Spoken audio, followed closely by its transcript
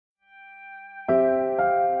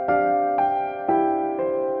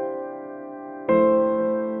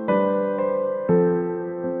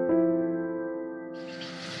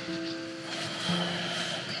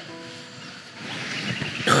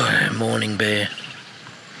bear.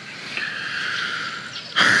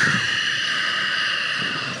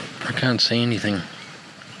 I can't see anything.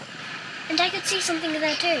 And I could see something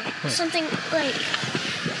there too. What? Something like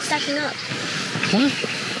stacking up. What?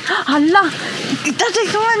 Allah! Daddy,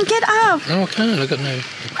 come on, get up! Oh, I can't. I got no.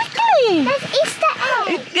 Quickly! There's Easter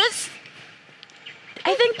egg! Yes!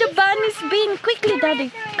 I think the bunny's been. Quickly,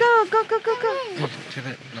 Daddy. Go, go, go, go, go. Oh, to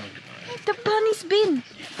that. No. The bunny's been.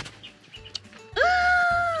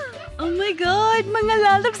 Oh my God, mga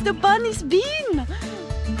lalabs, the bunny's been.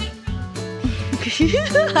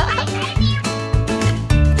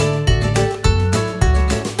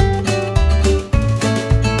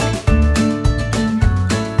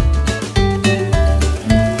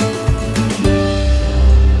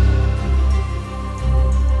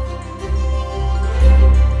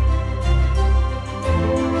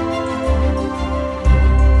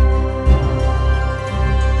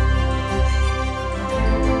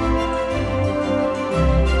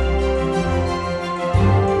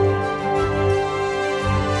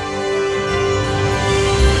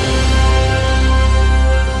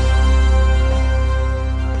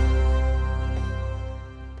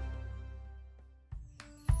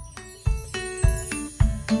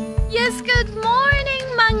 Yes, good morning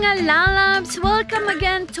mga lalabs. Welcome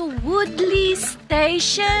again to Woodleigh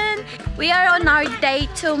Station. We are on our day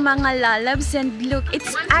 2 mga lalabs, and look,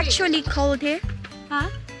 it's actually cold here. Huh?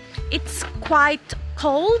 It's quite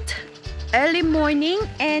cold, early morning,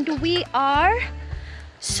 and we are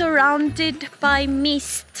surrounded by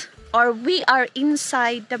mist. Or we are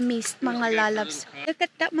inside the mist mga lalabs. Look at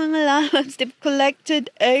that mga lalabs, they've collected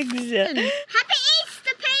eggs. Happy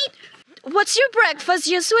Easter, Pete! What's your breakfast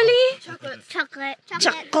usually? Chocolate. Chocolate.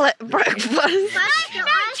 Chocolate breakfast.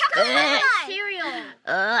 Chocolate cereal.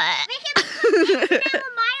 Make it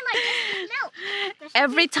vanilla milk.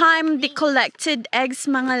 Every time they collected eggs,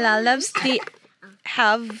 mga lalabs, they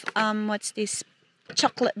have what's this?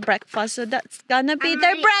 Chocolate breakfast. So that's gonna be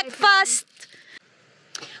their breakfast.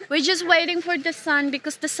 We're just waiting for the sun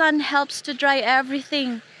because the sun helps to dry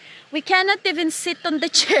everything. We cannot even sit on the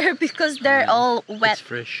chair because they're all wet. It's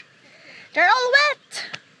fresh. They're all wet.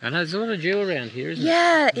 And there's a lot of dew around here, isn't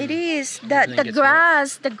Yeah, it is. The gets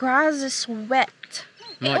grass is wet.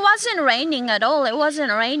 Might- It wasn't raining at all. It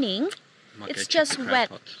wasn't raining. it? Might It's go check just the wet.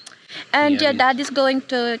 crabpots. And Yeah, your dad is going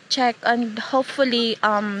to check, and hopefully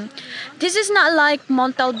this is not like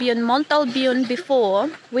Montalbion before,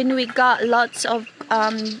 when we got lots of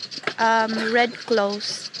red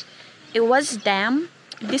clothes. It was damp.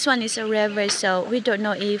 This one is a river, so we don't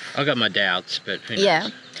know if I got my doubts, but who knows? yeah,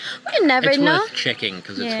 we never It's know. worth checking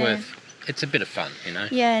because Yeah. it's a bit of fun, you know.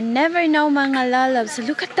 Yeah, never know mga lalabs.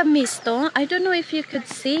 Look at the mist, oh. I don't know if you could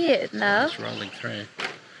see it now. It's rolling through.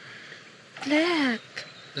 Look.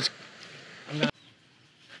 I'm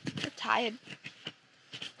I'm tired.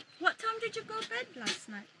 What time did you go to bed last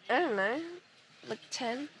night? I don't know. Like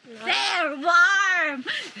 10? They're warm!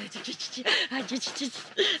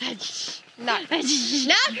 No.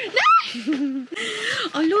 No!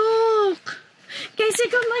 Oh, look! Casey,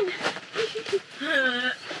 come on! I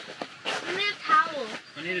need a towel.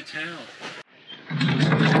 I need a towel.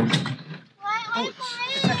 Why? Oh,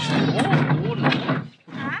 it's actually warm. The water's warm.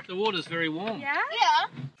 Huh? The water's very warm. Yeah? Yeah.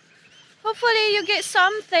 Hopefully you get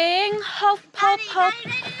something. Hop, hop, hop.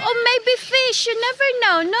 Oh, maybe fish. You never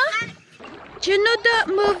know, no? Do you know the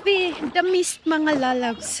movie, The Mist, mga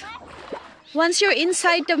lalabs? Once you're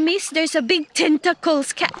inside the mist, there's a big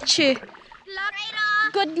tentacles catch you.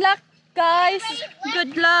 Good luck, guys.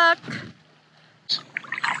 Good luck.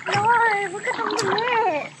 No, look at the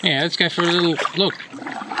net. Yeah, let's go for a little look.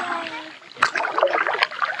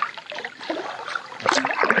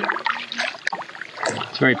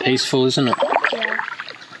 It's very peaceful, isn't it? Yeah.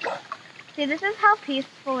 See, this is how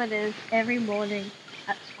peaceful it is every morning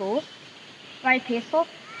at school. Very peaceful.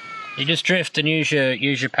 You just drift and use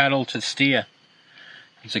your paddle to steer.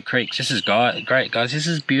 It's a creek. This is great, guys. This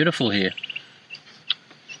is beautiful here.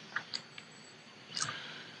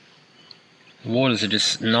 The waters are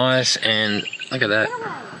just nice, and look at that.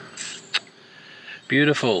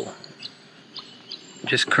 Beautiful.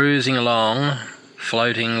 Just cruising along,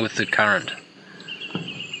 floating with the current.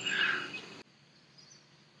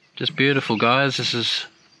 Just beautiful, guys. It's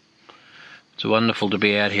wonderful to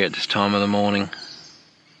be out here at this time of the morning.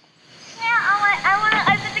 Yeah, I want to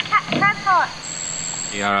open the crab pot.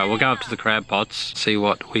 Yeah, alright, we'll go up to the crab pots, see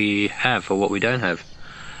what we have or what we don't have.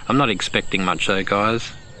 I'm not expecting much though,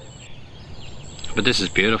 guys. But this is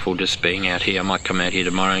beautiful, just being out here. I might come out here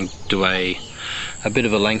tomorrow and do a bit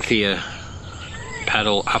of a lengthier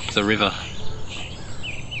paddle up the river.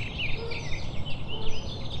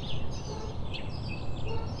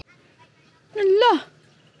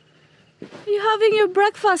 having your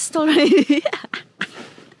breakfast already?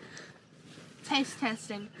 Taste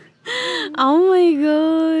testing. Oh my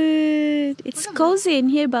god. It's cozy in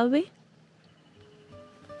here, Bobby.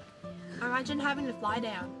 Imagine having to fly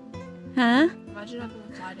down. Huh? Imagine having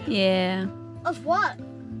to fly down. Yeah. Of what?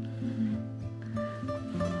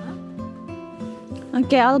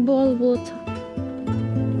 Okay, I'll boil water.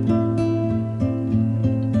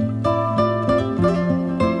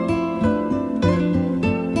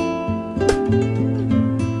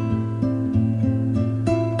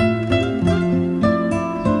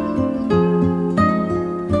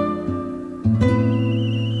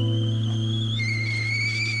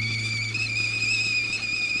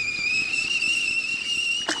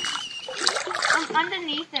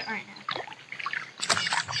 Underneath it right now.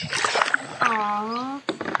 Aww.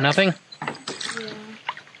 Nothing?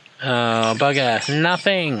 Yeah. Oh, bugger.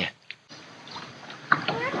 Nothing. It's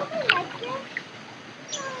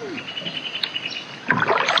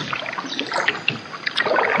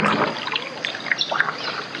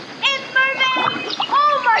moving!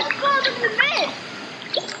 Oh my god, look at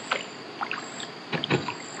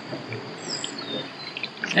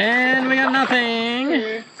this! And we got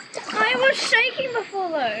nothing. I was shaking before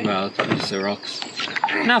though. Well, it's just the rocks.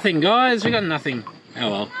 Nothing, guys. We got nothing. Oh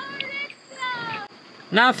well.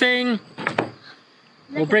 Nothing.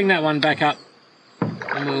 We'll bring that one back up.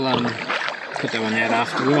 And we'll put that one out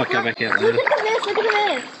after. We might go back out later. Look at this, look at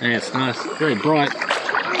this. Yeah, it's nice. Very bright. I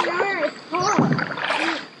know, it's hot.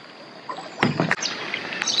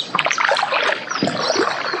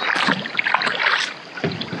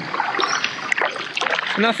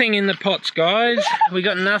 Nothing in the pots, guys. We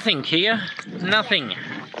got nothing here. Nothing.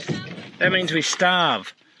 That means we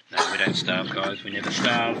starve. No, we don't starve, guys. We never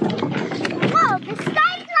starve. Whoa, the sky's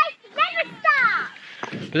like never stop.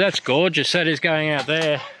 But that's gorgeous. That is going out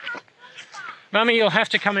there. Mummy, you'll have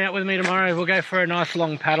to come out with me tomorrow. We'll go for a nice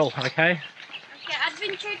long paddle, okay? Okay,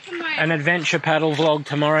 adventure tomorrow. An adventure paddle vlog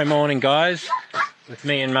tomorrow morning, guys. With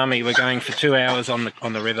me and Mummy, we're going for 2 hours on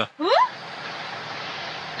the river.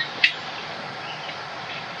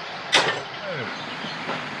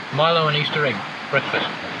 Milo and Easter egg breakfast.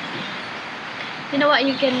 You know what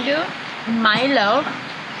you can do? Milo,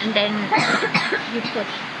 and then you put.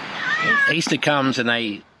 Easter comes and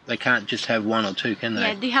they can't just have one or two, can they?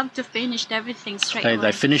 Yeah, they have to finish everything straight away.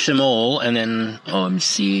 They finish them all and then, oh, I'm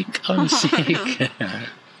sick, I'm sick.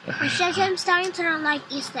 I'm starting to not like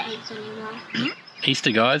Easter eggs anymore.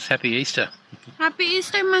 Easter, guys, happy Easter. Happy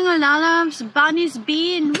Easter, mga lalabs. Bunny's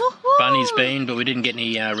bean. Woohoo! Bunny's bean, but we didn't get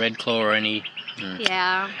any red claw or any.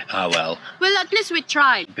 Yeah. Oh well. Well, at least we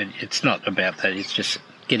tried. But it's not about that. It's just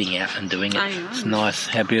getting out and doing it. I know. It's nice.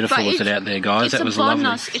 How beautiful was it out there, guys? That was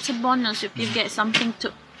bonus. lovely. It's a bonus if you get something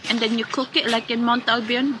to, and then you cook it like in Mount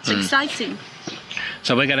Albion. It's exciting.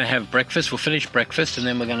 So we're going to have breakfast. We'll finish breakfast and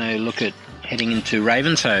then we're going to look at heading into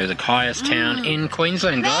Ravenshoe, the highest town in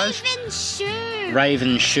Queensland, guys. Ravenshoe.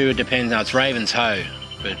 Ravenshoe, depends. No, it's Ravenshoe.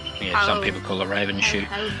 But yeah, some people call it Ravenshoe.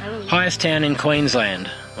 Highest town in Queensland.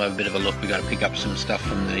 We'll have a bit of a look. We've got to pick up some stuff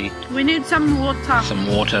from the... We need some water. Some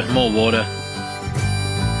water. More water.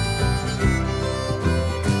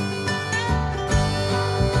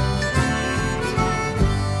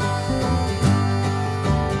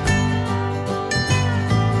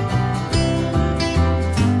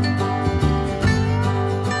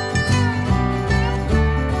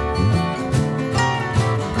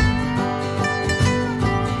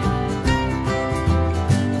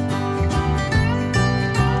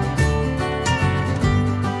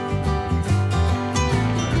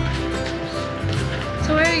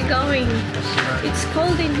 Going. It's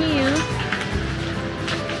cold in here.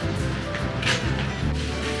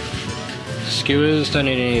 Skewers, don't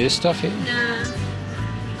need any of this stuff here. Nah.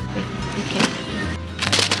 Okay.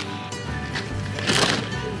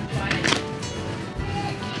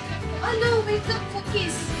 Oh no, we've got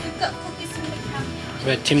cookies. We've got cookies in the cabinet.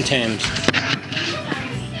 What about Tim Tams?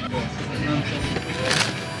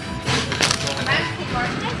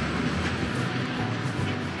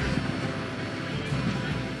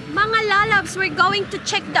 Mga lalabs, we're going to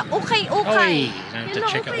check the okay. Don't have to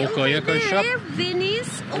check an okay shop.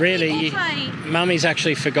 Vinny's Really? Mummy's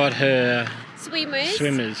actually forgot her swimmers. Yeah.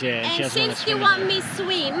 She And doesn't since you want me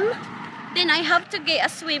swim, then I have to get a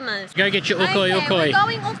swimmers. Go get your Okay, we're okay.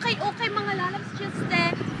 going okay, mga lalabs, just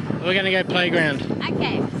there. We're going to go playground.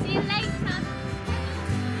 Okay, see you later.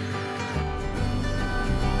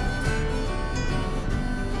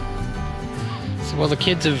 So while the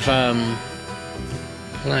kids have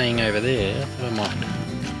playing over there, I might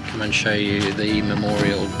come and show you the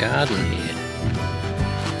memorial garden here.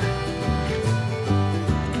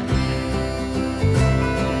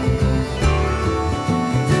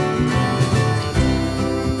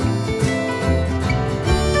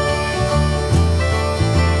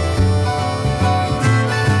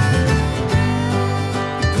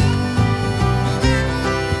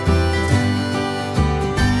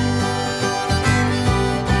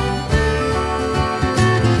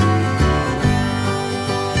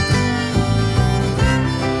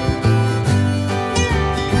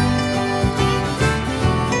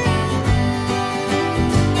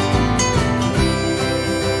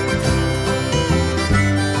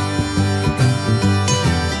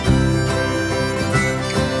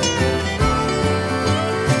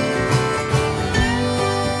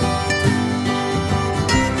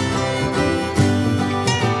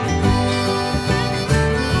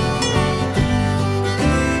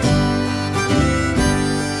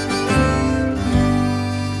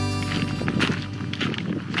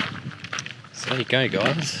 go,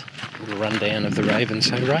 guys. A little rundown of the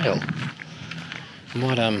Ravenshoe rail. I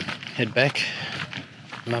might head back.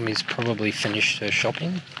 Mummy's probably finished her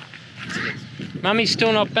shopping. Mummy's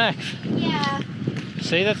still not back. Yeah.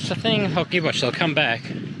 See, that's the thing. Oh, you watch, they'll come back.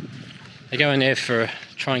 They go in there for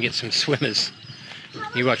try and get some swimmers.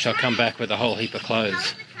 You watch, they'll come back with a whole heap of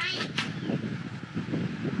clothes.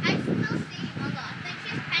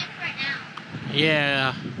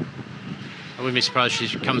 Yeah. I wouldn't be surprised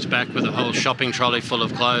if she comes back with a whole shopping trolley full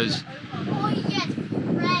of clothes. Oh yes,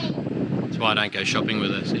 right. That's why I don't go shopping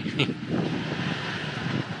with her, see.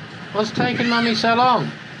 What's taking Mummy so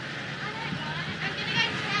long?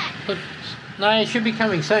 But, no, it should be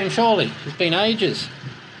coming soon, surely. It's been ages.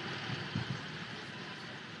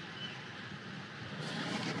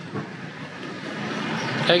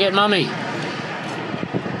 Go get Mummy.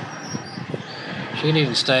 She can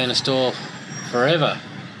even stay in a store forever.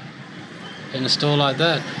 In a store like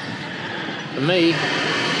that. For me,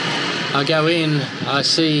 I go in, I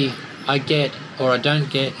see, I get, or I don't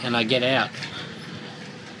get, and I get out.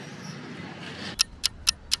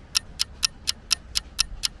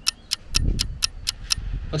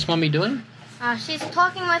 What's Mummy doing? She's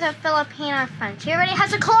talking with her Filipino friend. She already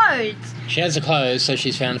has her clothes. She has the clothes, so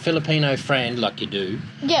she's found a Filipino friend, like you do.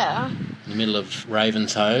 Yeah. In the middle of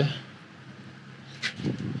Ravenshoe.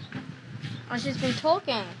 Oh, she's been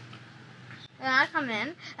talking. And I come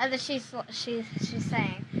in, and then she's saying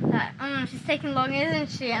that she's taking long,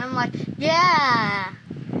 isn't she? And I'm like, yeah.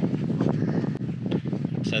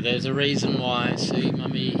 So there's a reason why, see,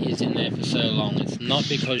 Mummy is in there for so long. It's not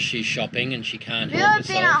because she's shopping and she can't help herself.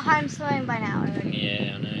 You've been at home swimming by now already.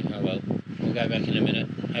 Yeah, I know. Oh well. We'll go back in a minute.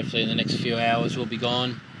 Hopefully in the next few hours we'll be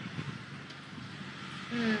gone.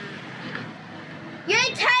 You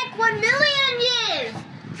take 1 million years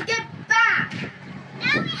to get back.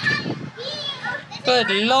 Now we have years. Good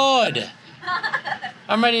Lord!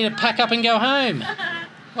 I'm ready to pack up and go home.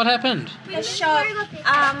 What happened? The shop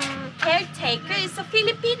caretaker is a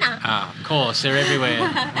Filipina. Ah, of course, they're everywhere.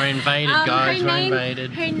 We're invaded, guys. We're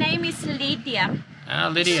invaded. Her name is Lydia. Ah,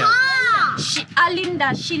 Lydia.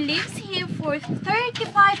 Linda, she lives here for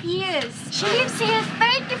 35 years. She lives here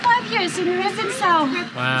 35 years in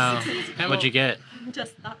Ravenshoe. Wow. What'd you get?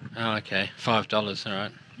 Just that. Oh, okay. $5, all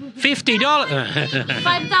right. $50.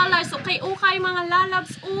 $5. Okay, mga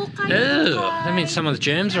lalabs. Okay. Ew, that means someone's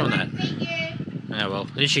germs are on that. Oh well,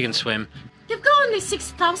 at least you can swim. They've got only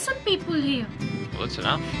 6,000 people here. Well, that's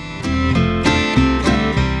enough.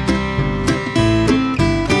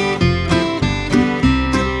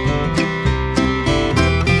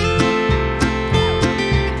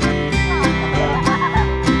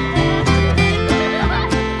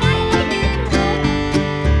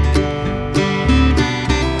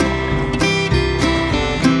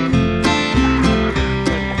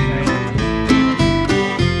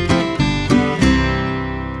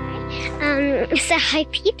 So hi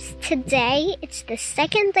peeps, today it's the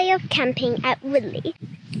second day of camping at Woodleigh.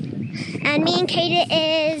 And me and Kate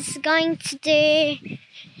is going to do,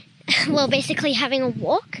 well, basically having a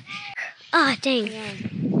walk. Ah, dang.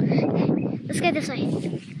 Let's go this way.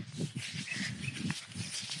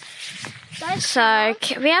 So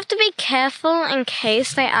we have to be careful in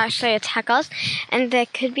case they actually attack us. And there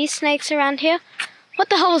could be snakes around here. What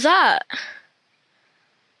the hell was that?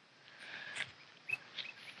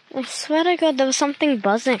 I swear to God, there was something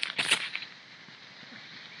buzzing.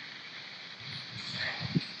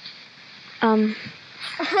 They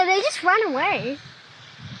just ran away.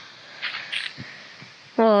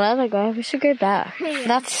 Well, there we go. We should go back. Yeah.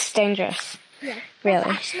 That's dangerous. Yeah. Really.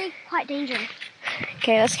 That's actually quite dangerous.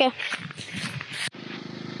 Okay, let's go.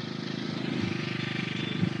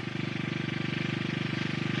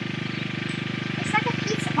 It's like a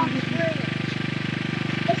piece of Bruno.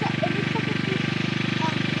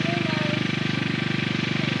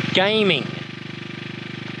 Gaming.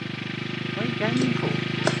 What are you gaming for?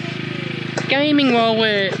 Gaming while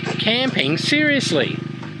we're camping? Seriously?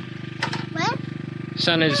 Well,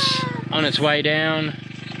 Sun is on its way down,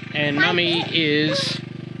 and Mummy's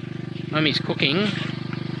cooking.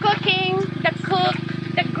 Cooking, the cook,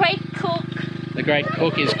 the great cook. The great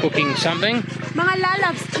cook is cooking something. Mga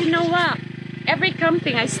lalabs, you know what? Every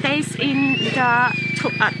camping I stays in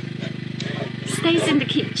the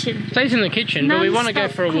kitchen. Stays in the kitchen, but we want to go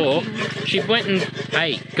for a walk. She went and,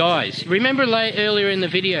 hey, guys, remember earlier in the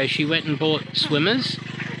video she went and bought swimmers?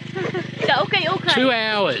 Okay. 2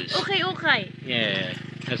 hours. Okay. Yeah,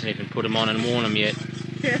 hasn't even put them on and worn them yet.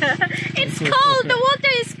 It's cold, the water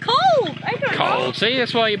is cold. I don't know. Cold, see,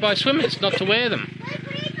 that's why you buy swimmers, not to wear them.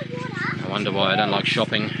 I wonder why I don't like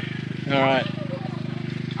shopping. Alright.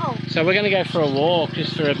 So we're going to go for a walk,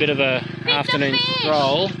 just for a bit of a afternoon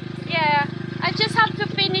stroll. Yeah, I just have to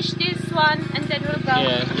finish this one and then we'll go.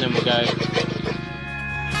 Yeah, and then we'll go.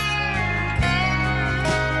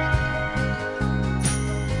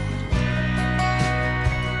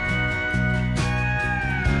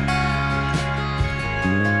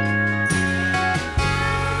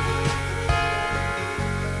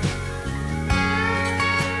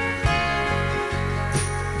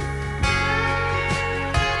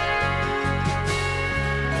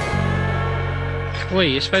 Well,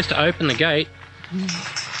 you're supposed to open the gate.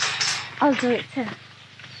 I'll do it too.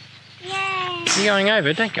 Yay! You're going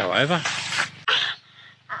over, don't go over.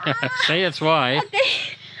 See, that's why.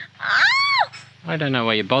 I don't know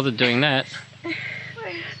why you bothered doing that.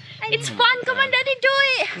 It's fun, come on Daddy, do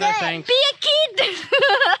it! No thanks. Be a kid!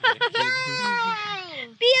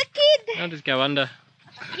 Be a kid! I'll just go under.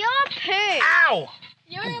 You're poo. Ow!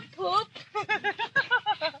 You're a poop.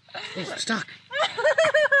 Oh, stuck.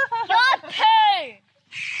 You're poo.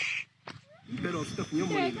 You better off stuffing your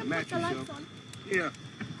money in the mattress, yo. Yeah,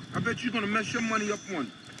 I bet you're gonna mess your money up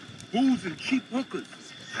on booze and cheap hookers.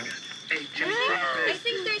 I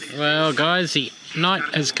think there's... Well, guys, the night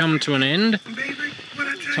has come to an end. Baby, what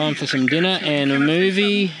I tell Time you? for some dinner and a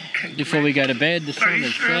movie before we go to bed. The sun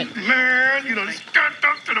is set. Man, you know, stand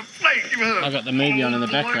up to the plate. I've got the movie on in the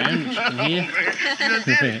background, which you can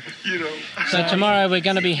hear. You know. So tomorrow we're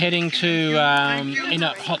going to be heading to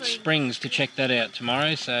Inner Hot Springs to check that out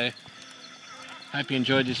tomorrow. So hope you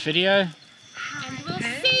enjoyed this video. And we'll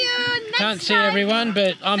see you next Can't see time. everyone,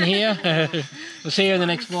 but I'm here. We'll see you in the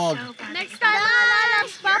next vlog. Next time,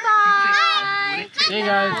 bye-bye. See you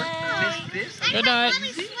guys. Good night.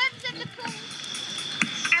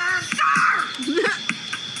 Stop.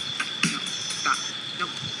 No.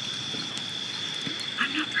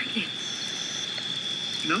 I'm not pregnant.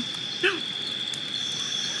 No?